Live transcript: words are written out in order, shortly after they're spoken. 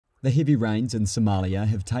The heavy rains in Somalia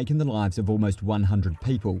have taken the lives of almost 100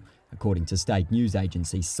 people, according to state news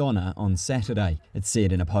agency SONNA on Saturday. It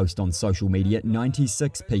said in a post on social media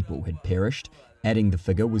 96 people had perished, adding the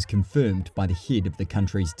figure was confirmed by the head of the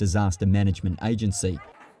country's disaster management agency.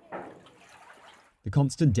 The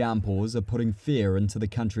constant downpours are putting fear into the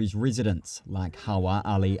country's residents, like Hawa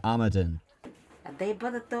Ali Ahmadin.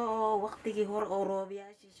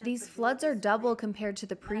 These floods are double compared to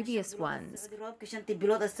the previous ones.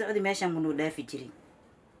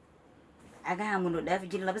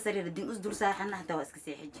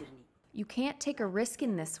 You can't take a risk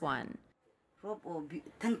in this one.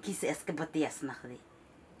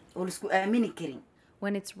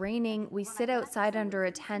 When it's raining, we sit outside under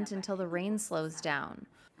a tent until the rain slows down.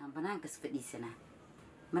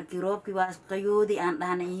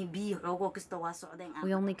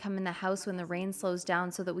 We only come in the house when the rain slows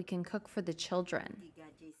down so that we can cook for the children.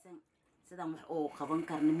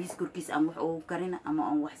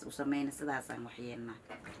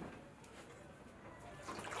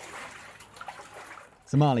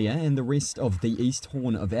 Somalia and the rest of the East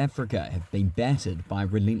Horn of Africa have been battered by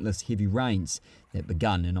relentless heavy rains that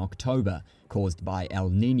begun in October, caused by El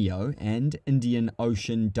Niño and Indian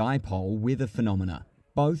Ocean Dipole weather phenomena.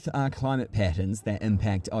 Both are climate patterns that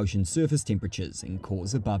impact ocean surface temperatures and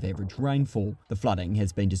cause above-average rainfall. The flooding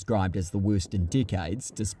has been described as the worst in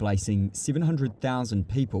decades, displacing 700,000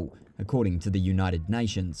 people, according to the United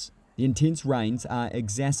Nations. The intense rains are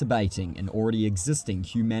exacerbating an already existing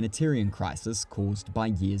humanitarian crisis caused by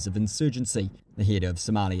years of insurgency. The head of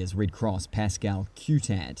Somalia's Red Cross, Pascal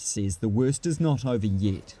Cutad, says the worst is not over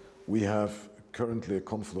yet. We have currently a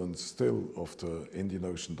confluence still of the Indian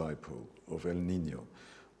Ocean Dipole, of El Niño.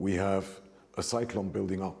 We have a cyclone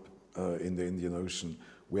building up in the Indian Ocean.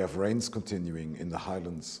 We have rains continuing in the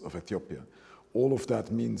highlands of Ethiopia. All of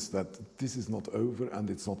that means that this is not over and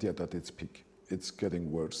it's not yet at its peak. It's getting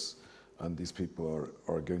worse, and these people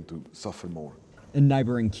are going to suffer more. In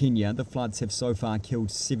neighbouring Kenya, the floods have so far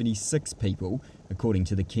killed 76 people, according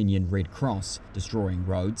to the Kenyan Red Cross, destroying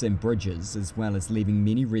roads and bridges, as well as leaving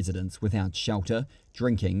many residents without shelter,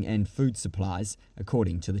 drinking and food supplies,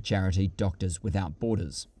 according to the charity Doctors Without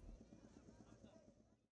Borders.